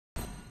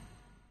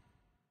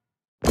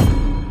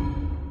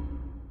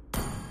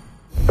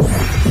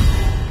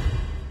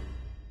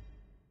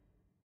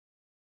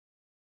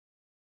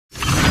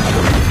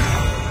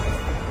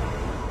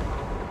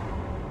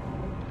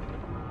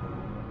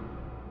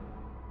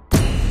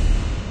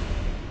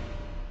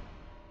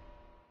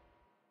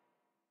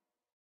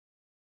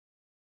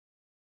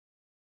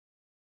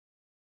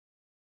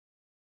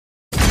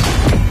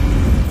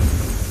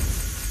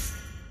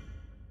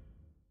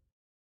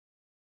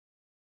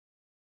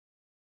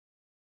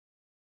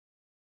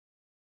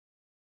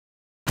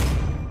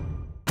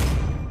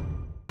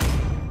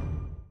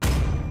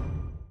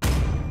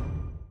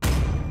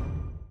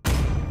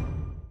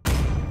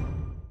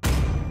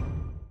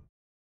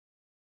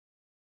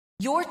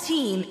Your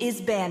team is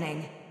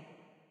banning.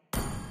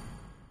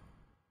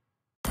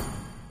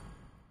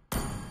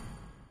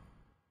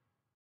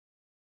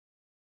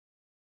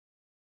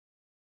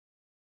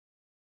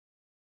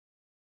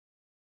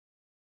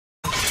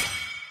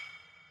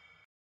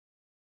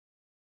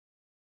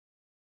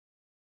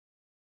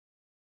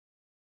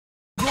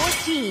 Your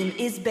team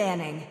is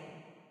banning.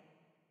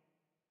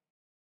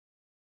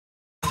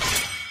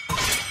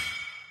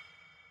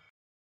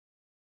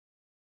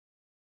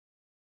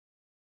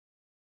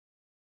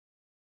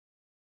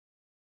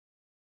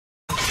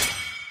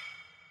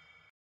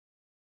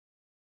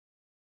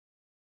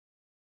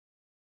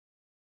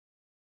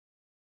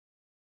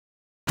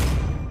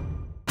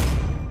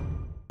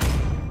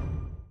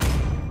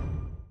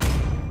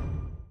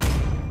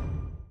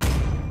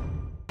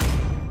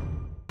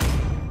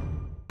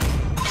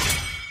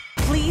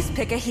 Please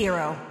pick a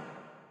hero.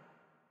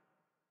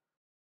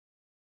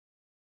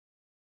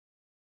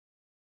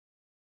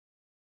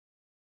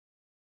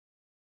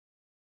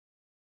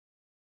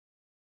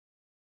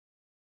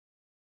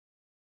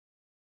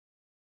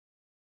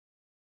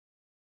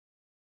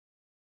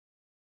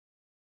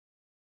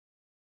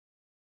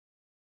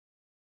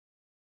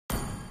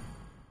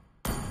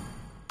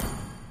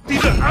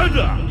 Tidak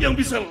ada yang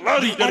bisa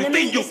lari dari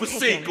tinju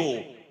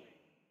besiku.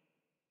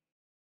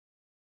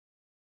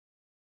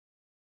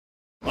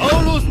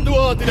 Aldous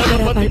 2 tidak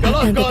dapat Harapan akan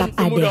dikalahkan tetap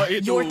semudah ada,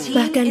 itu.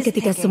 bahkan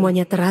ketika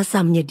semuanya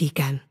terasa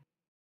menyedihkan.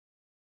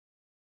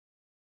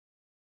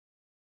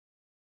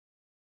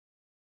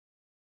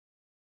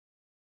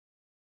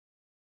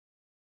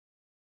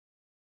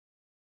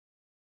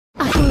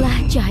 Akulah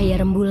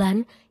cahaya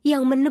rembulan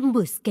yang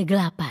menembus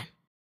kegelapan.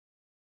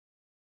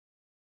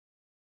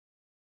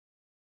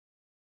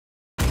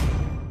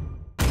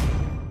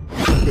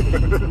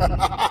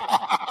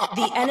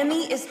 The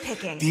enemy is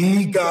picking.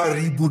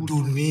 3.000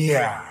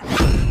 dunia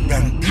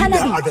dan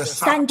tidak ada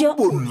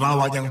satupun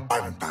lawan yang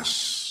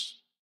pantas.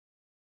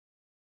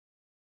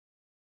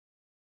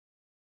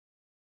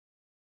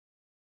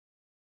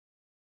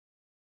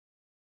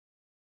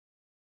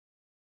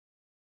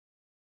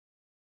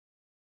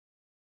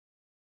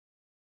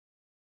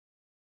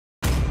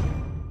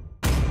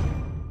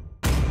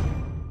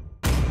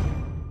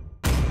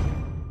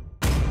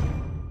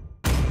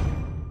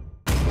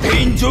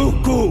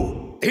 Tinjuku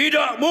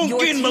tidak Your mungkin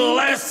team is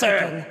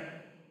meleset. picking.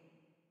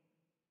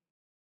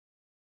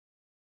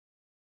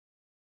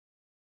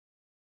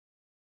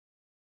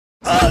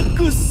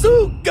 Aku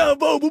suka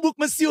bau bubuk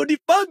mesio di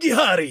pagi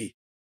hari.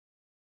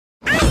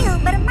 Ayo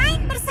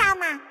bermain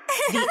bersama.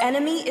 The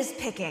enemy is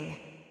picking.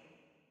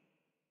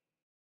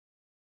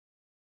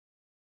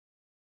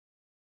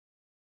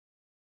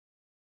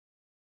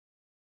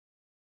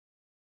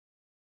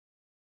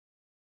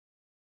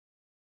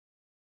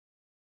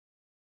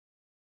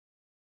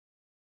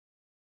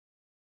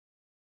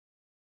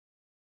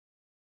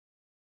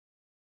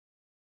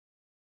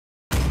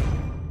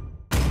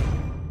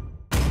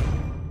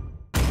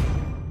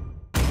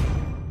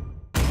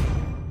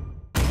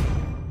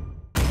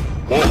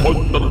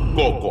 Pohon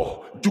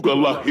terkokoh juga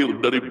lahir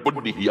dari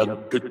benih yang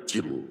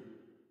kecil.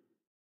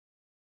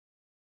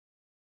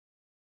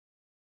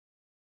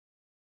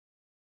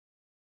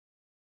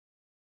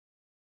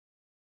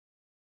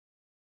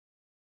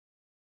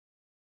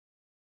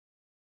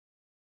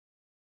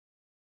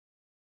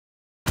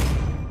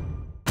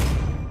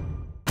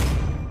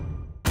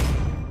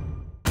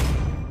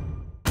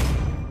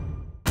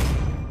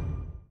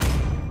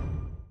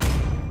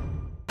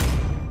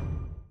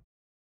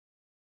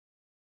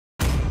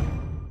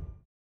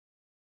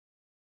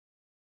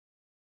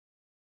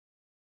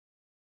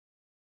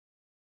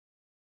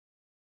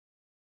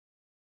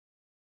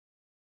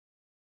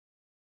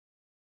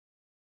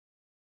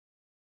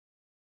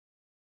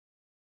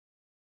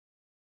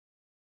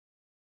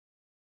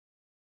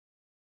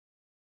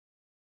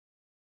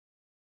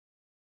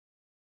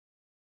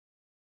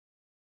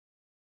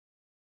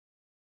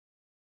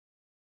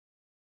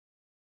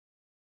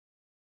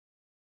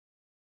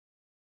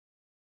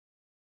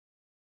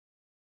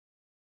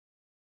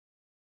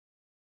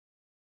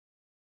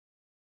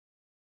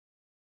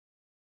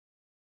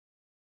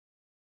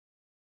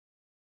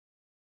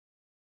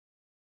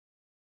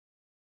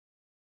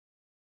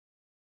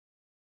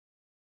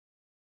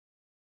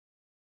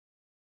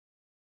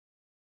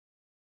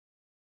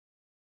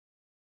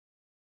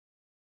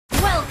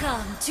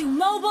 Welcome to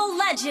Mobile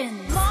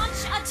Legends!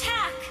 Launch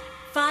attack!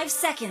 5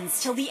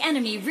 seconds till the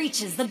enemy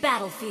reaches the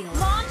battlefield.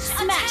 Launch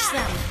Smash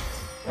attack!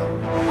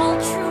 Them! All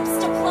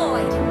troops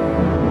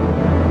deployed!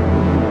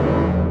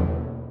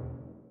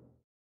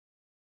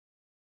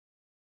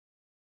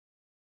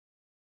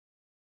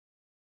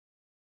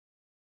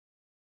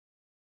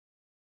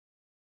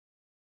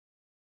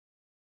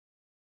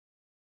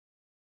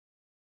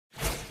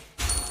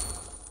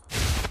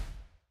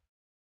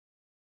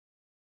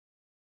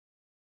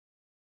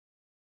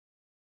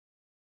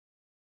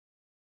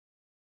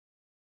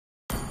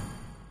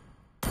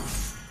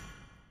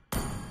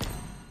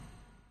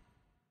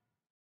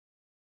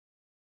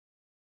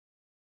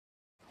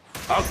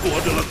 Aku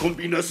adalah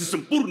kombinasi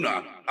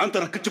sempurna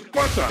antara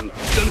kecepatan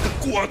dan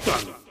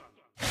kekuatan.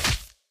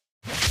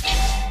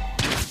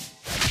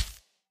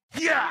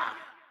 Ya!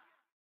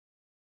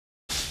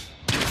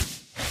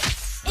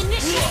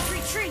 Initiate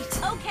retreat.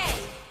 Okay.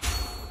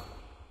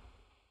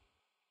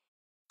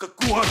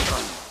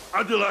 Kekuatan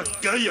adalah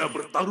gaya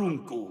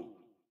bertarungku.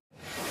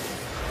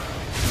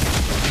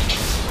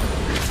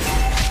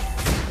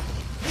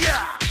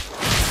 Ya!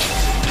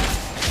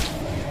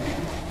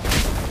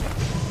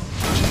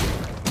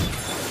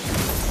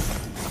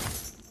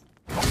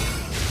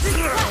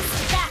 Serang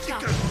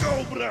jika kau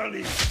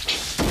berani.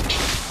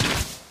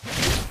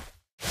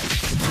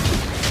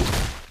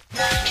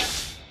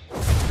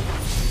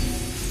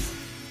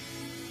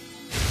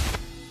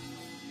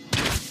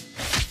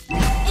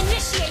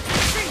 Initiate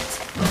retreat.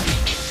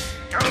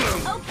 Sekarang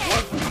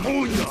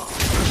waktunya.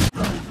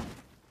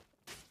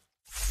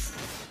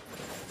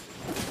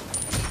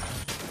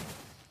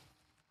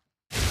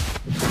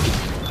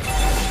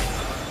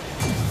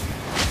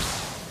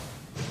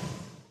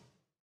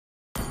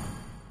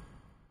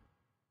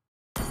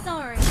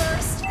 Sorry.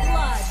 First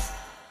blood.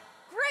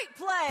 Great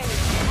play!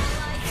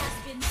 Ally has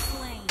been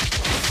slain.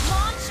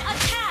 Launch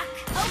attack.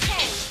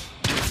 Okay.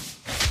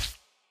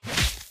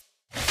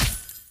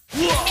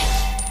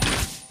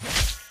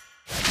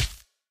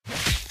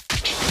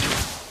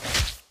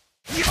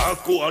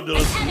 Aku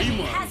adalah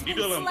seniman di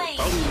dalam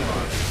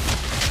pertarungan.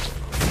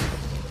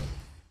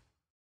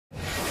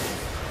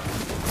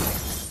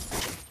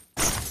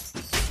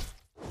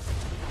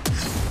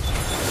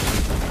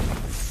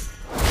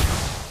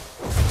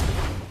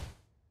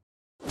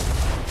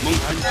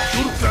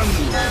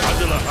 Menghancurkanmu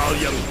adalah hal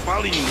yang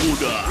paling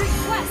mudah.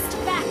 Request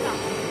backup.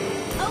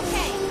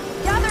 Okay.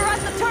 Gather up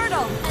the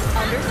turtle!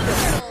 Understood.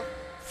 Turtle.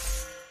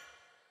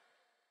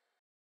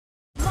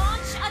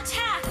 Launch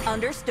attack.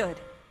 Understood.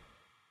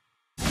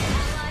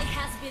 Ally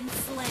has been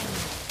slain.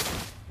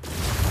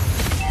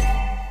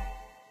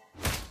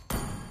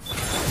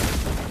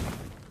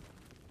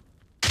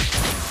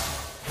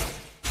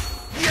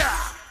 Ya!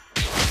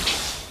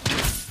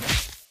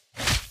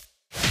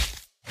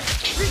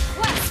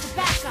 Request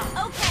backup.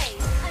 Okay.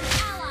 An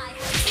ally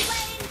has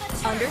slain the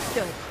turtle.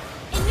 Understood.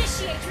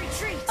 Initiate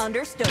retreat.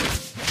 Understood.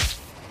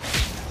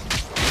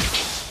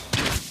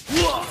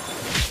 Wah!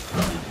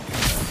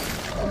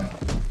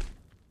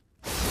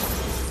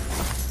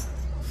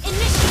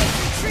 Initiate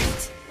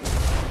retreat.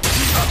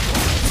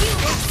 You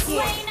have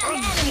slain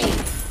an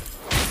enemy.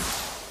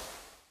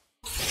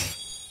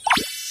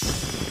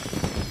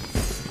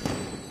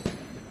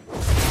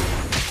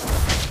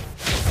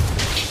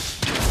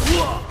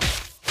 Wah!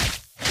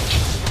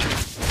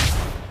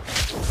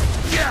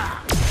 Ya!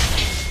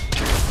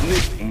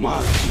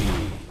 Nikmati.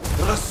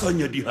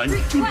 Rasanya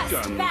dihancurkan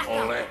Request backup.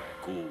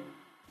 olehku.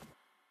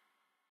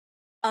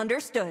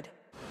 Understood.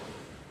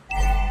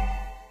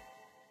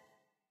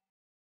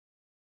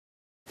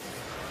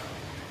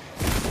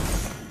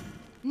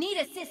 Need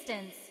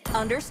assistance.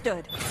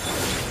 Understood.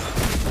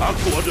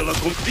 Aku adalah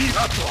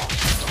kombinator.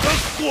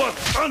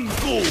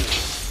 Kekuatanku.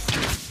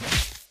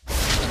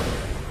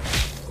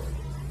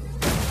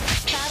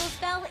 Battle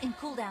spell in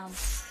cooldown.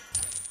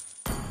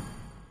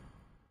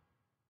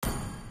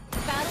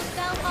 Battle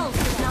spell ult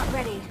not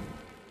ready.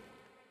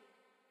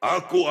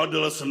 Aku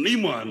adalah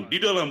seniman di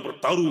dalam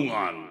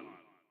pertarungan.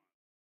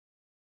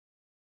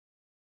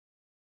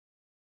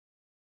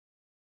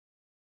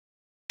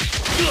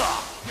 Ya!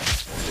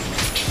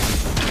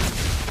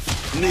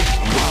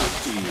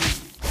 Nikmati.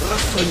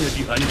 Rasanya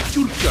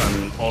dihancurkan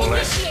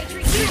oleh Initiate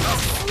retreat.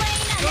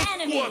 Slain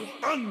an enemy.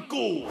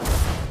 kekuatanku.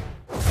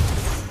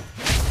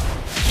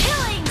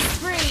 Killing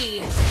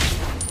spree.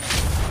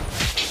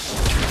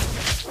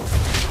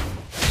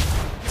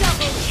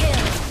 Double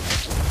kill.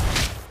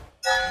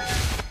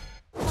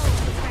 Ult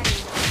is ready.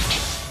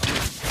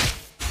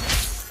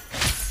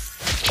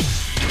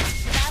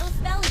 Battle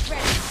spell is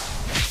ready.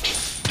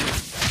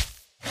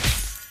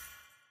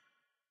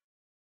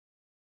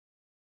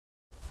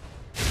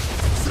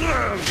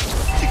 Serang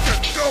jika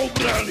kau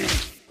berani.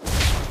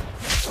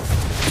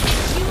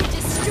 You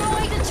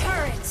destroy the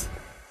turret.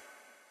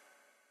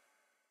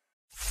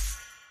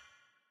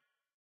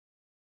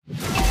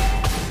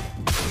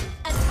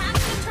 Attack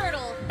the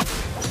turtle.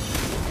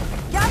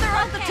 Gather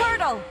up the Okay.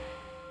 turtle!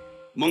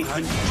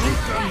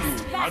 Menghancurkanmu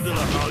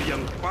adalah hal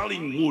yang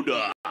paling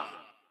mudah.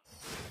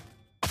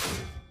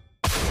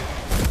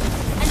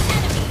 An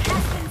enemy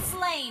has been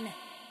slain.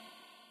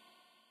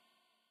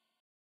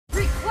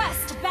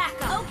 Request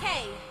backup.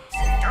 Okay.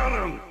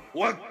 Sekarang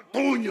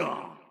waktunya.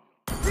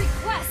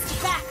 Request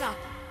backup.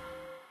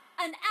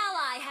 An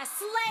ally has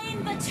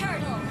slain the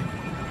turtle.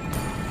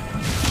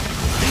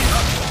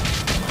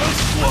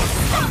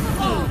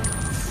 Kekuatanku.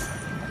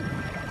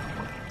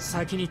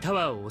 先にタ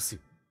ワーを押す。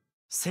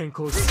先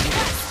行する。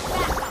 Request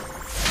backup.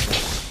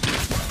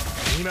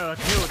 今は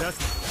手を出す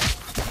な。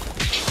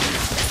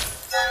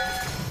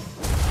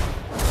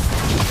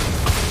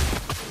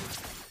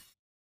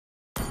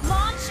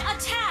 Launch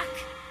attack.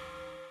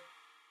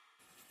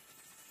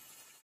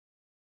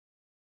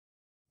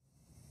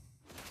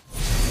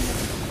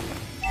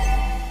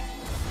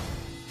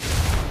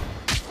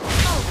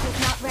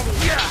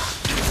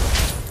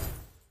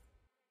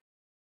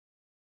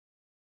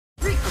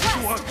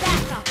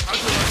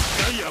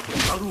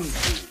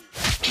 bertarungku.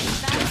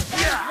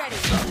 Battle ready.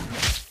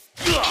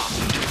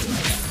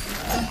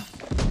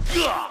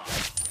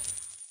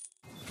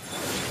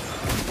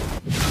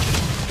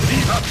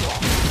 Lihatlah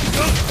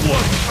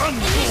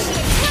kekuatanku.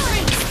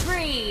 Killing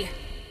spree!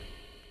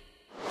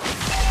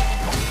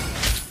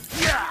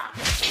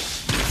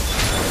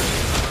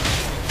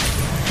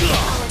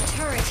 Our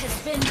turret has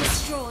been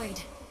destroyed.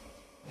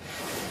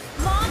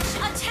 Launch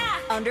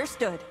attack!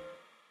 Understood.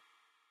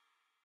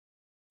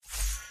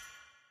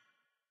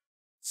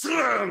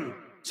 Serang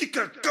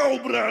jika kau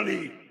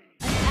berani.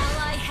 An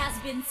ally has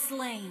been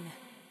slain.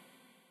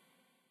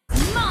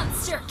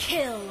 Monster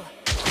kill!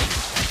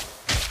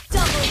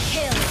 Double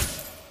kill!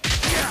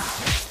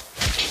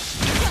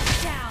 Shut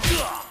down!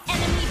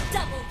 Enemy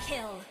double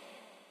kill!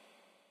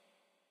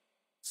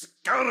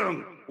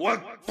 Sekarang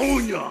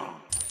waktunya.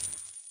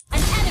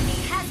 An enemy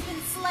has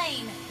been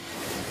slain!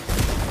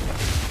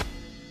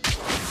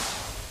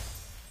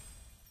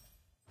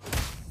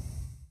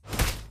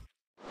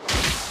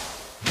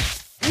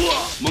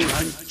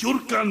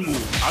 Menghancurkanmu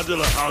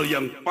adalah hal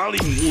yang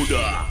paling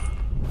mudah.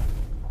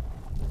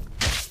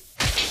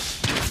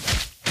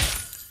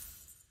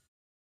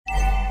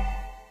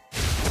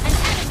 An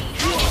enemy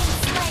has been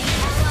slain!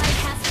 Ally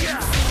has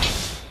been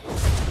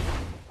slain!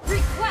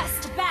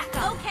 Request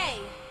backup! Okay!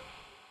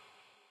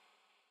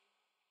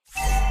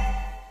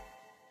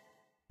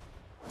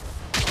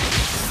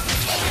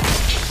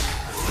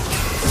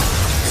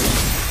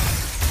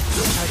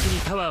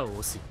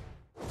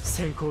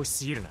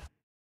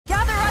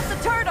 Gather up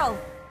the turtle.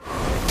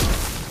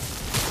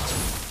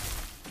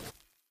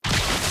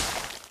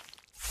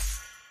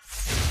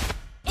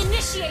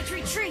 Initiate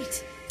retreat!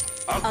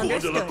 Aku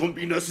adalah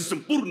kombinasi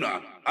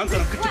sempurna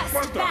antara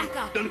kecepatan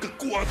dan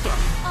kekuatan.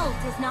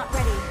 Ult is not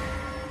ready.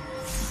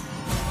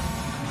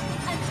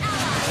 An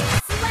ally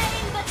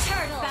slain the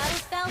turtle! Battle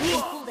spell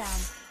and cooldown.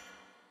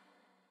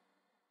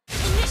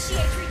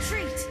 Initiate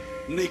retreat!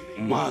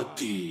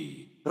 Nikmati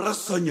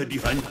rasanya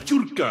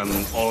dihancurkan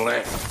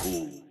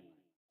olehku.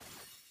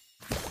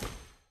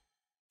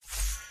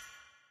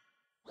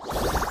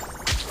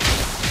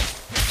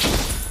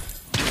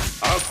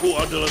 Aku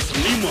adalah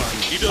seniman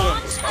di dalam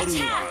Launch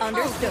pertarungan. attack!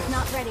 Ult is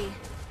not ready.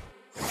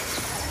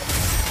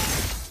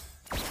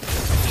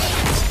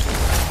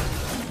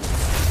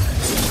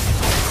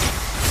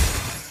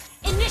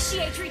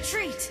 Initiate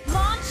retreat!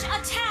 Launch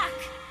attack!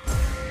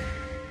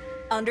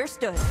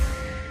 Understood.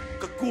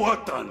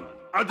 Kekuatan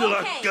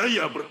adalah Okay.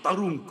 gaya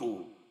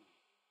bertarungku.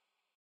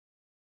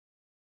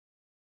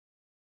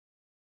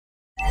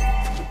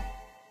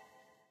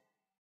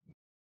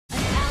 An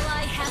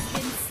ally has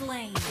been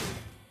slain.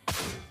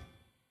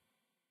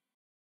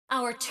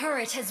 Our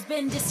turret has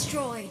been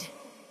destroyed.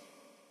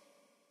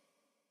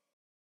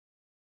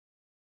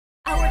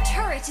 Our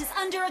turret is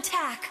under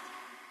attack.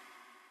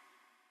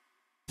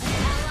 An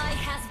ally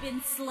has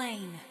been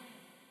slain.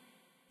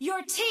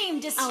 Your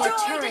team destroyed.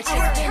 Our turret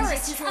has been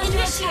destroyed.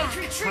 Initiate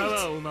retreat. Our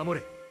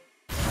turret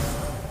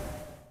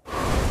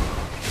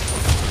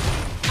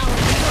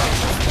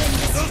has been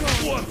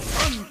destroyed.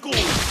 Kekuatanku.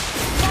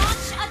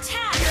 Launch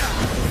attack.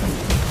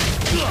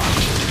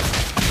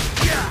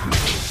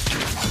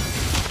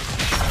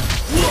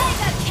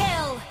 Mega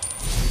kill.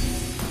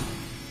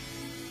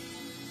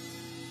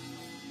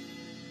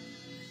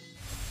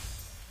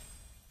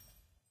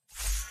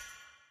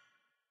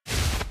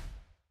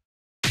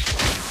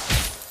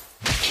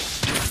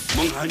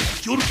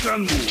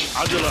 Menghancurkanmu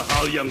adalah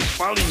hal yang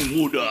paling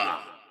mudah.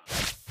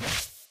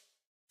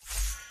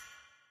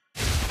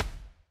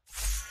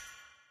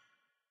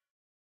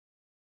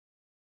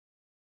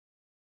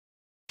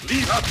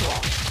 Lihatlah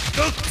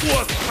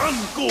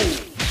kekuatanku.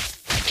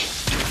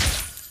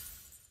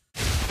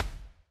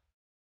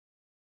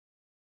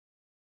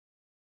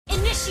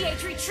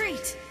 Initiate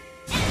retreat.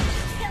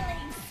 Enemy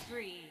killing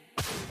spree.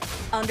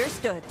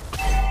 Understood.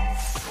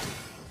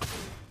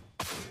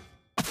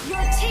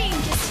 Your team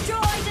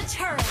destroyed a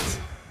turret.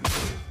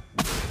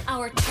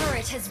 Our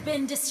turret has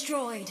been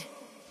destroyed.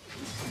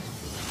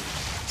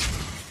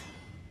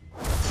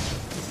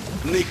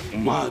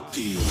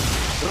 Nikmati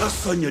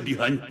rasanya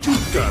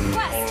dihancurkan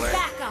Request oleh.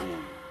 backup.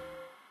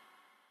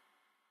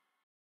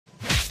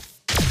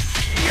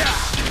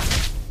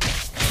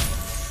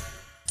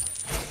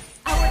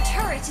 Our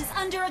turret is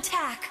under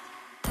attack.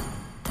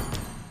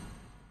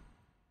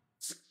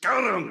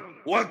 Sekarang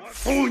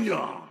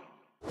waktunya.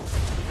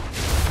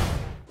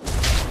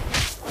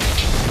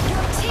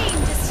 Your team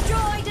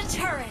destroyed a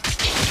turret.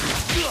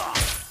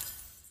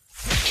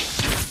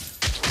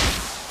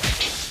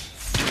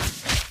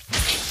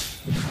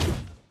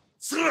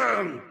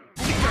 Serang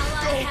jika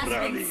Ally kau has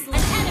berani. been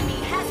slain. An enemy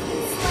has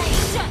been slain.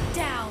 Shut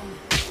down.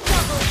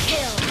 Double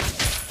kill.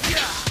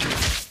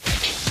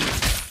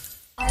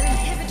 Our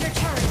inhibitor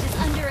turret is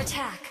under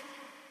attack.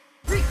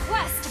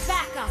 Request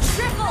backup.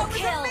 Triple That was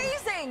kill.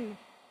 amazing.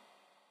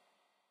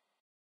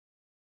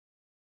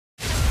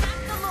 Attack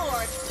the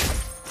Lord.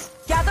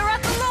 Gather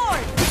at the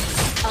Lord.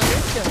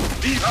 Understood.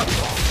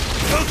 Lihatlah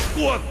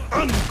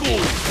kekuatanku.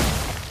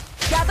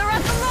 Gather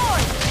at the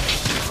Lord.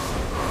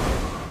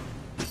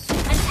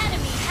 An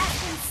enemy has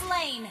been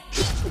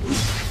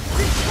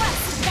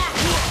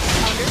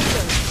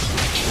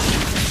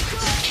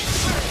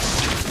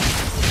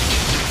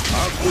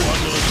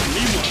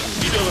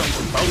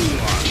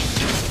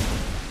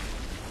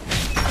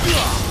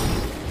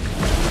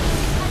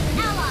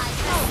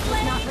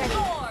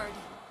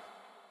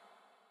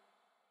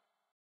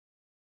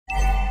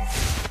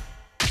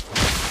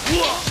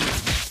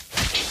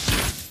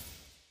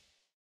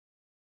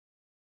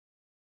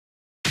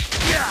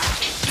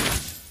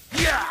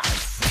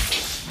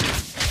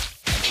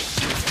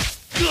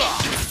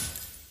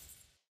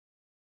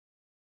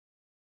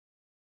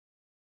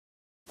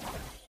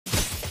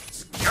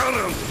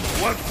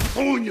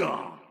waktunya.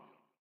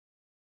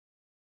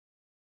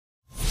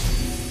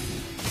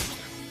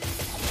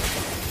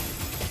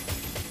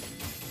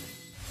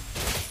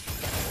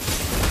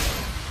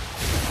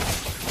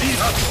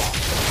 Lihatlah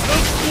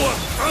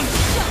kekuatan.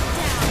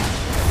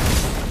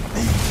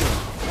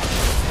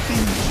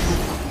 Tinju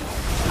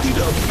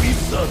tidak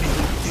bisa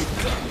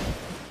dihentikan.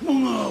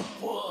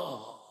 Mengapa?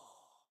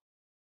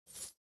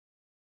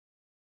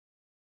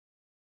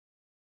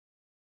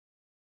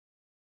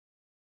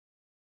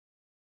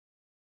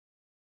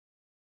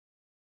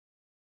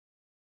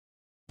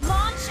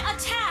 Launch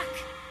attack!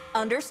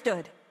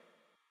 Understood.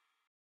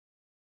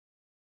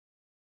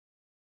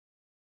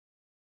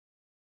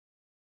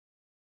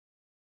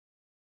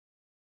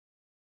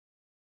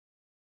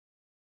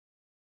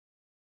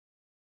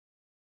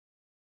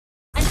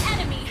 An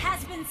enemy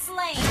has been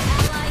slain.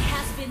 Ally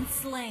has been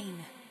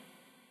slain.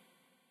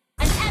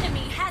 An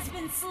enemy has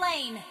been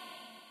slain.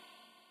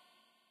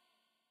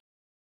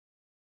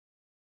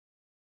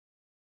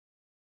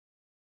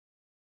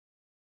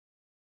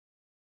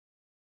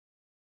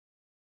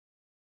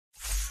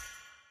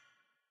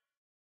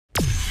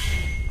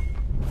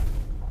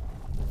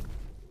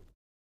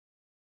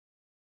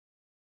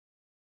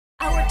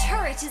 Our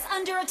turret is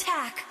under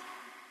attack.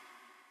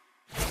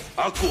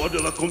 Aku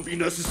adalah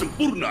kombinasi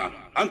sempurna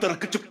antara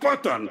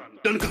kecepatan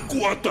dan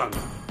kekuatan.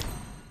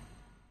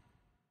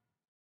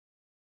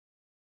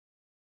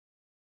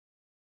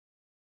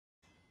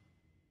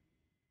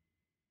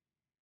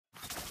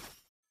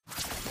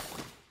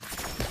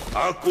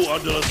 Aku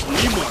adalah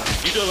seniman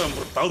di dalam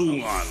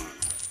pertarungan.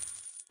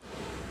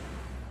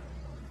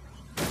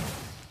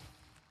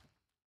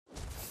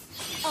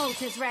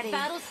 Ult is ready.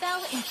 Battle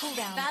spell in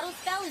cooldown. Battle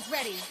spell is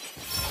ready.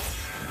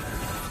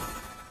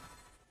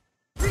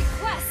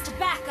 Request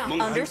backup.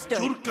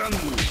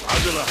 Menghancurkanmu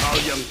adalah hal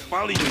yang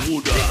paling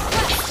mudah.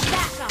 Request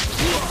backup.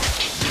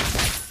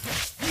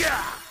 Ya!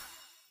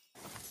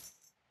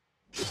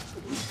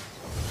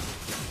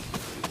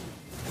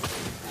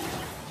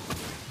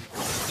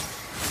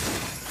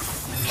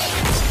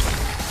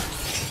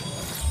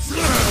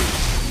 Serang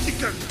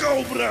jika kau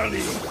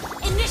berani.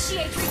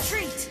 Initiate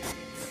retreat.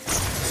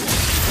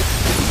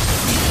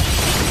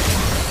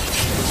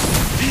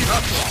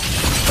 Lihatlah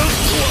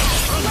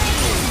kekuatan. An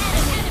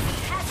enemy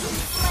has been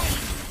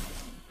slain.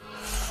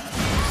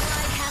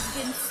 Ally has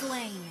been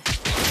slain.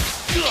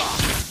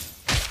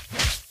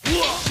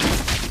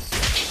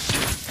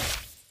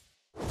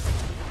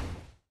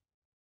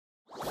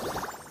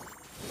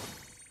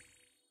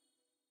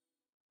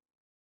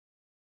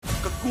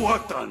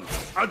 Kekuatan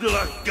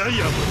adalah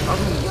gaya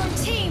bertarung. Your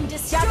team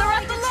destroyed Gather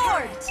up the the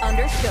Lord. turret.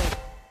 Understood.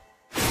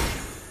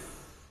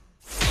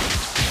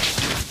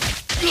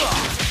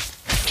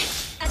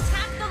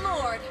 Attack the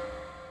Lord.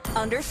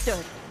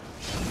 Understood.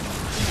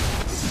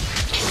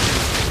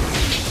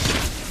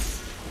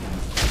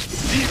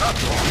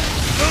 Lihatlah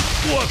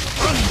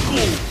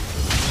kekuatanku.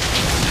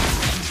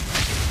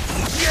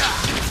 Ya!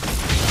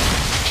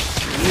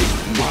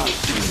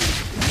 Nikmati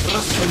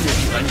rasanya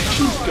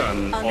dihancurkan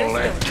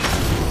oleh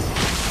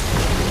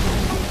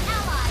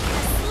Ally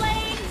has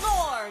slain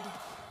Lord.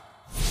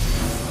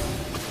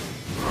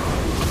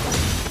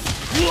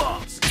 Wah,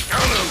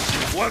 sekarang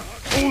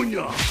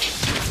waktunya.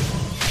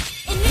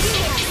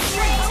 Initiate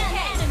retreat an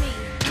enemy.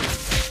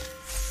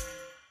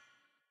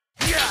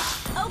 Ya!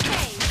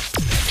 Okay.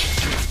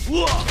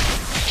 Wah!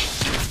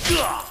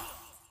 Ya!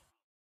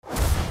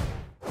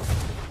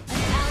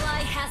 An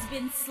ally has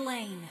been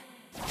slain.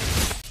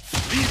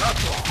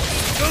 Lihatlah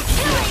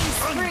Killing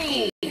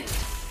kekuatanku. spree.